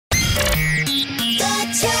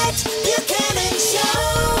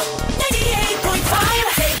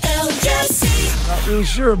really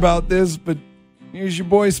sure about this, but here's your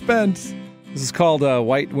boy Spence. This is called a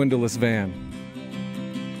white windowless van.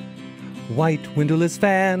 White windowless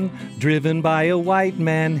van, driven by a white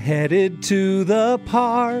man, headed to the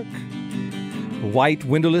park. White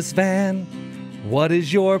windowless van, what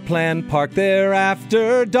is your plan? Park there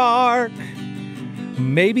after dark.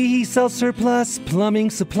 Maybe he sells surplus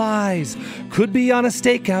plumbing supplies. Could be on a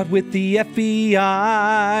stakeout with the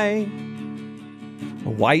FBI. A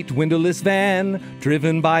white windowless van,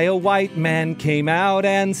 driven by a white man, came out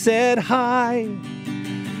and said hi.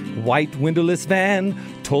 White windowless van,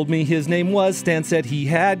 told me his name was Stan, said he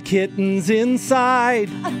had kittens inside.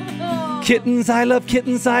 Kittens, I love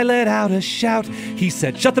kittens, I let out a shout. He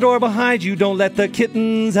said, shut the door behind you, don't let the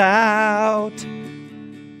kittens out.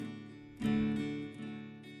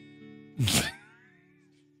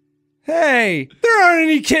 Hey, there aren't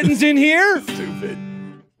any kittens in here. Stupid.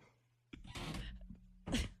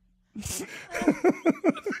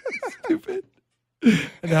 Stupid.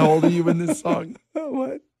 And how old are you in this song?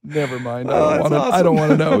 What? Never mind. Awesome. I don't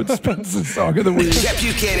want to know. It's Spence's song of the week. Jeff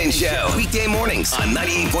Buchanan Show, weekday mornings on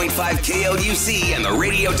 98.5 KLUC and the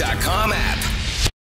radio.com app.